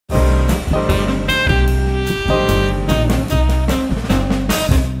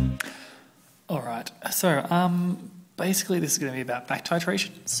Basically this is going to be about back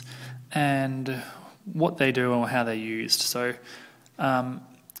titrations and what they do or how they're used.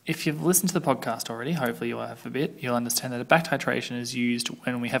 If you've listened to the podcast already, hopefully you'll have a bit, you'll understand that a back titration is used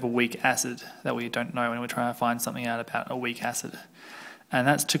when we have a weak acid that we don't know, when we're trying to find something out about a weak acid. And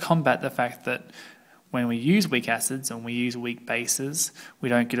that's to combat the fact that when we use weak acids and we use weak bases, we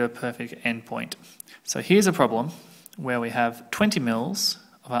don't get a perfect endpoint. So here's a problem where we have 20 mils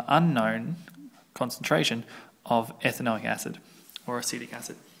of an unknown concentration of ethanoic acid or acetic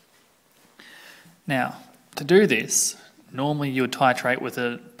acid. Now, to do this, normally you would titrate with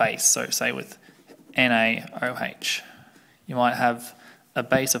a base, so say with NaOH. You might have a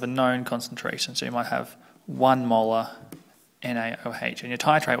base of a known concentration, so you might have 1 molar NaOH, and you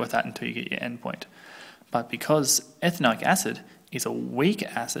titrate with that until you get your endpoint. But because ethanoic acid is a weak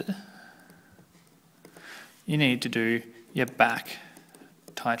acid, you need to do your back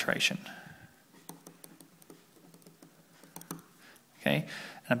titration. Okay,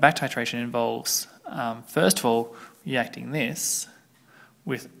 and a back titration involves, first of all, reacting this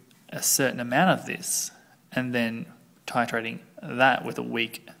with a certain amount of this, and then titrating that with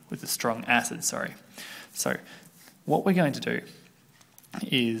a strong acid. So what we're going to do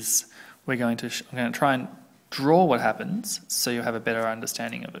is I'm going to try and draw what happens so you have a better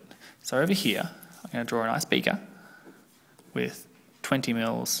understanding of it. So over here, I'm going to draw a nice beaker with 20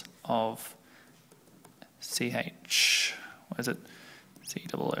 mils of CH. What is it?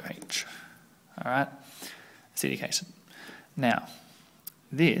 COOH. All right, acetic acid. Now,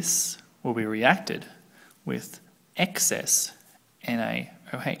 this will be reacted with excess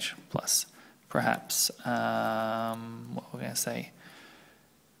NaOH plus perhaps, what we're going to say,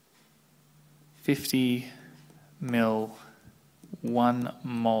 50 mil 1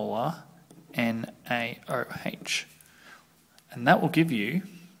 molar NaOH. And that will give you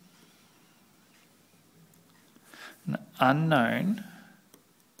an unknown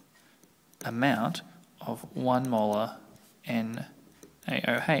amount of 1 molar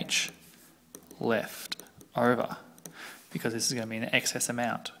NaOH left over, because this is going to be an excess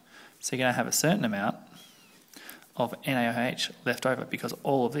amount. So you're going to have a certain amount of NaOH left over because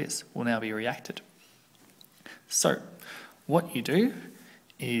all of this will now be reacted. So what you do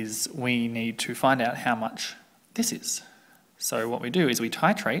is we need to find out how much this is. So what we do is we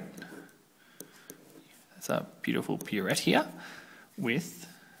titrate, it's a beautiful purette here, with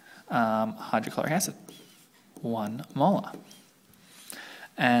hydrochloric acid, 1 molar.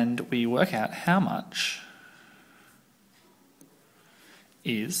 And we work out how much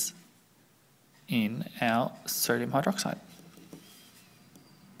is in our sodium hydroxide.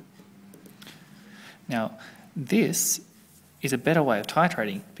 Now, this is a better way of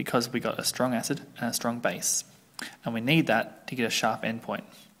titrating because we got a strong acid and a strong base, and we need that to get a sharp endpoint.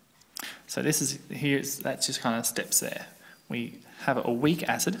 So that's just kind of steps there. We have a weak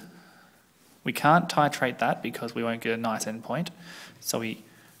acid. We can't titrate that because we won't get a nice endpoint. So we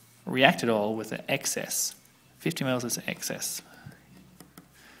react it all with an excess. 50 mils is excess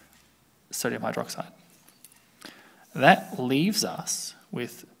sodium hydroxide. That leaves us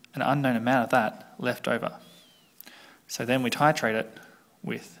with an unknown amount of that left over. So then we titrate it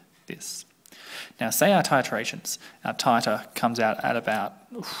with this. Now say our titrations, our titer comes out at about,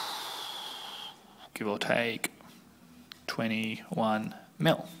 give or take, 21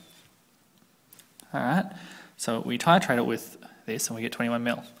 mil. Alright, so we titrate it with this and we get 21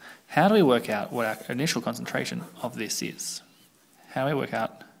 mil. How do we work out what our initial concentration of this is? How do we work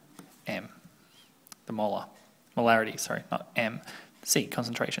out M, the molarity, sorry, not M, C,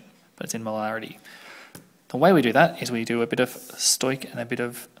 concentration, but it's in molarity. The way we do that is we do a bit of stoic and a bit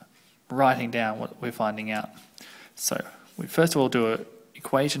of writing down what we're finding out. So we first of all do an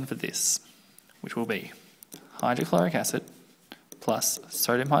equation for this, which will be hydrochloric acid plus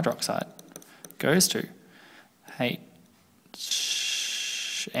sodium hydroxide goes to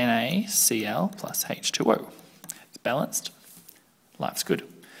NaCl plus H2O. It's balanced. Life's good.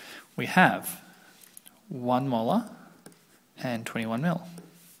 We have 1 molar and 21 mil.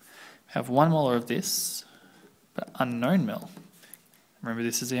 We have 1 molar of this, but unknown mil. Remember,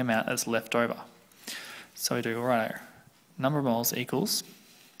 this is the amount that's left over. So we do, right, number of moles equals,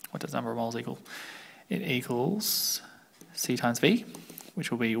 what does number of moles equal? It equals C times V, which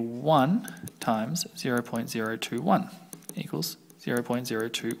will be 1 times 0.021 equals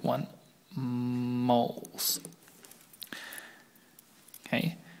 0.021 moles.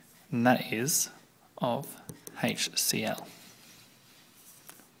 Okay, and that is of HCl.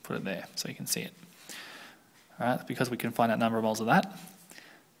 Put it there so you can see it. Alright, because we can find out number of moles of that.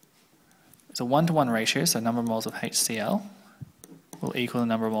 It's a 1-to-1 ratio, so number of moles of HCl will equal the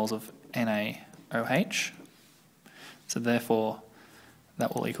number of moles of NaOH. OH. So therefore,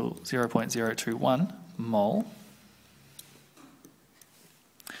 that will equal 0.021 mole.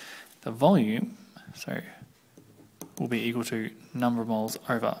 The volume, so, will be equal to number of moles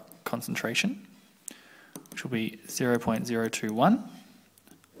over concentration, which will be 0.021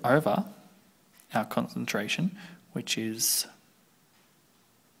 over our concentration, which is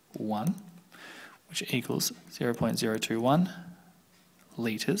 1, which equals 0.021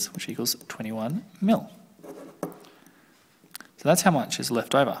 litres, which equals 21 mil. So that's how much is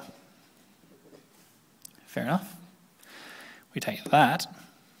left over. Fair enough. We take that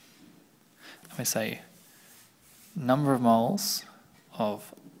and we say number of moles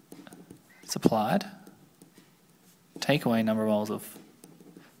of supplied, take away number of moles of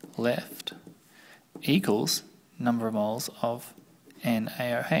left, equals number of moles of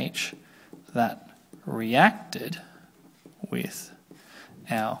NaOH that reacted with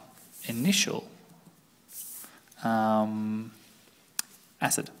our initial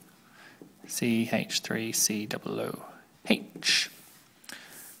acid, CH3COOH.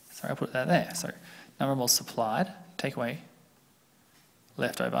 Sorry, I put that there. So number of moles supplied, take away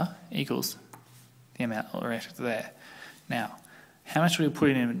leftover, equals the amount that reacted there. Now, how much did we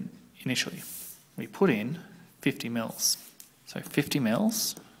put in initially? We put in 50 mils. So 50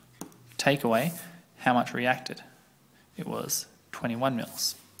 mils, take away how much reacted? It was 21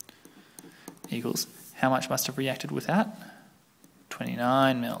 mils. Equals how much must have reacted with that?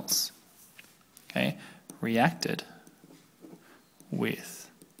 29 mils. Okay, reacted with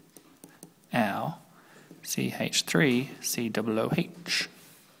our CH3COOH.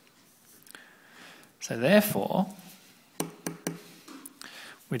 So therefore,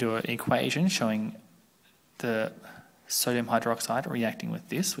 we do an equation showing the sodium hydroxide reacting with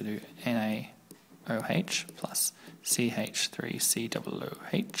this. We do NaOH plus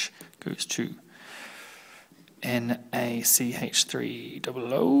CH3COOH goes to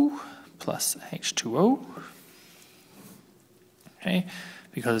NaCH3OO plus H2O. Okay,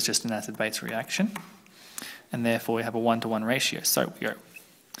 because it's just an acid-base reaction, and therefore we have a 1-to-1 ratio. So we go,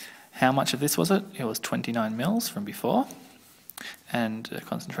 how much of this was it? It was 29 mils from before, and the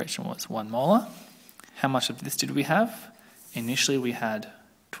concentration was 1 molar. How much of this did we have? Initially we had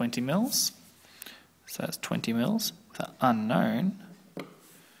 20 mils, so that's 20 mils with an unknown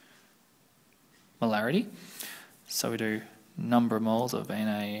molarity. So we do number of moles of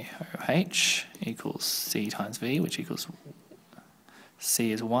NaOH equals C times V, which equals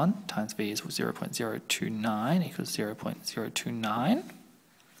C is 1 times V is 0.029 equals 0.029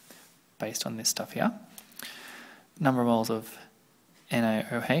 based on this stuff here. Number of moles of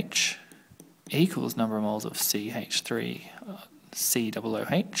NaOH equals number of moles of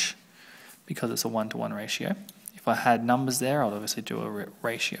CH3COOH because it's a 1-to-1 ratio. If I had numbers there, I'd obviously do a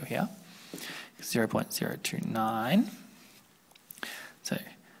ratio here. 0.029. So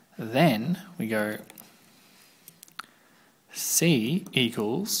then we go C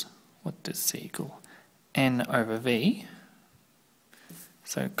equals, what does C equal? N over V.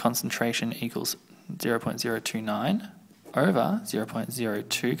 So concentration equals 0.029 over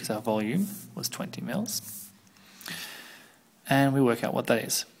 0.02 because our volume was 20 mils. And we work out what that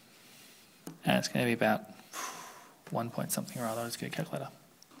is. And it's going to be about 1 point something or other. Let's get a calculator.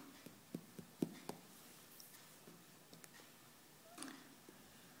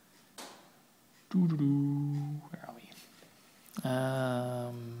 Where are we?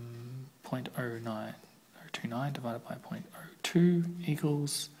 0.029 divided by 0.02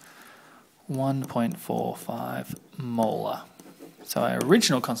 equals 1.45 molar. So our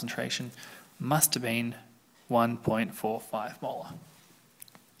original concentration must have been 1.45 molar.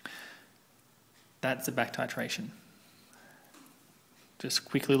 That's the back titration. Just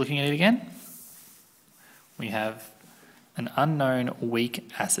quickly looking at it again, we have an unknown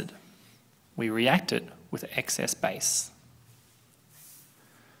weak acid. We react it with excess base.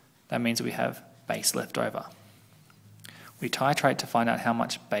 That means we have base left over. We titrate to find out how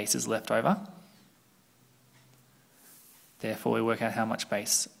much base is left over. Therefore, we work out how much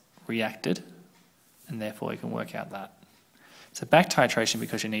base reacted, and therefore we can work out that. So back titration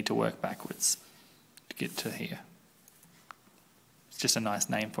because you need to work backwards to get to here. It's just a nice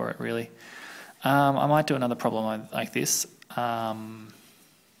name for it, really. I might do another problem like this.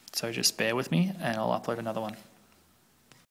 So just bear with me and I'll upload another one.